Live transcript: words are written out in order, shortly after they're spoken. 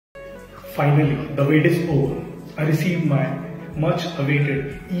Finally, the wait is over. I received my much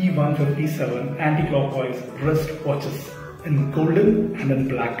awaited E157 anti-clockwise wrist watches in golden and in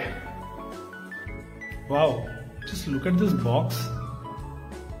black. Wow, just look at this box.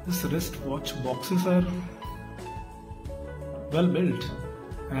 This wrist watch boxes are well built,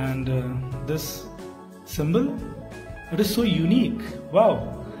 and this symbol, it is so unique.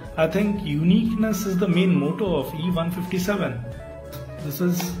 Wow, I think uniqueness is the main motto of E157. This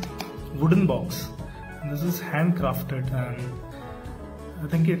is wooden box. This is handcrafted, and I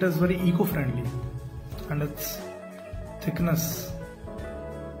think it is very eco-friendly, and its thickness,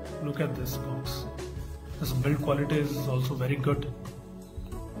 look at this box. This build quality is also very good.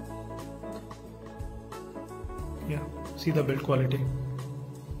 Yeah, see the build quality.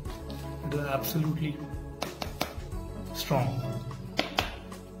 It is absolutely strong.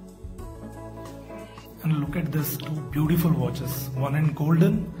 And look at these two beautiful watches, one in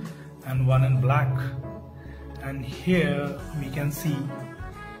golden and one in black. And here we can see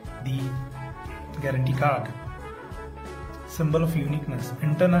the guarantee card, symbol of uniqueness,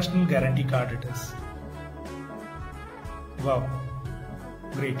 international guarantee card it is. Wow,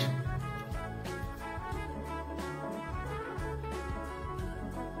 great.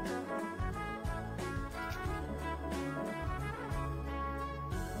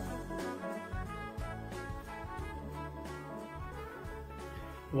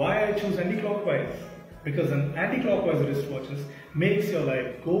 Why I choose anti-clockwise? Because an anti-clockwise wristwatches makes your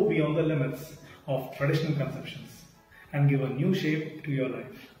life go beyond the limits of traditional conceptions and give a new shape to your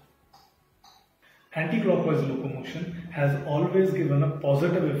life. Anti-clockwise locomotion has always given a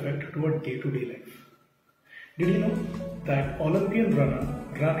positive effect to our day-to-day life. Did you know that Olympian runners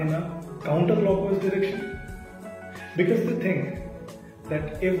run in a counter-clockwise direction? Because they think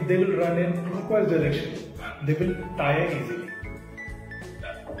that if they will run in clockwise direction, they will tire easily.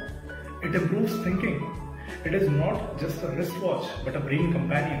 It improves thinking. It is not just a wristwatch but a brain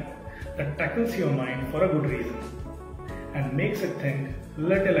companion that tackles your mind for a good reason and makes it think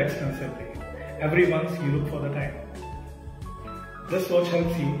little extensively every once you look for the time. This watch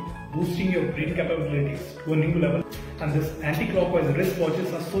helps you boosting your brain capabilities to a new level, and this anti-clockwise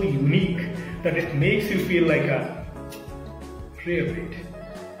wristwatches are so unique that it makes you feel like a real great.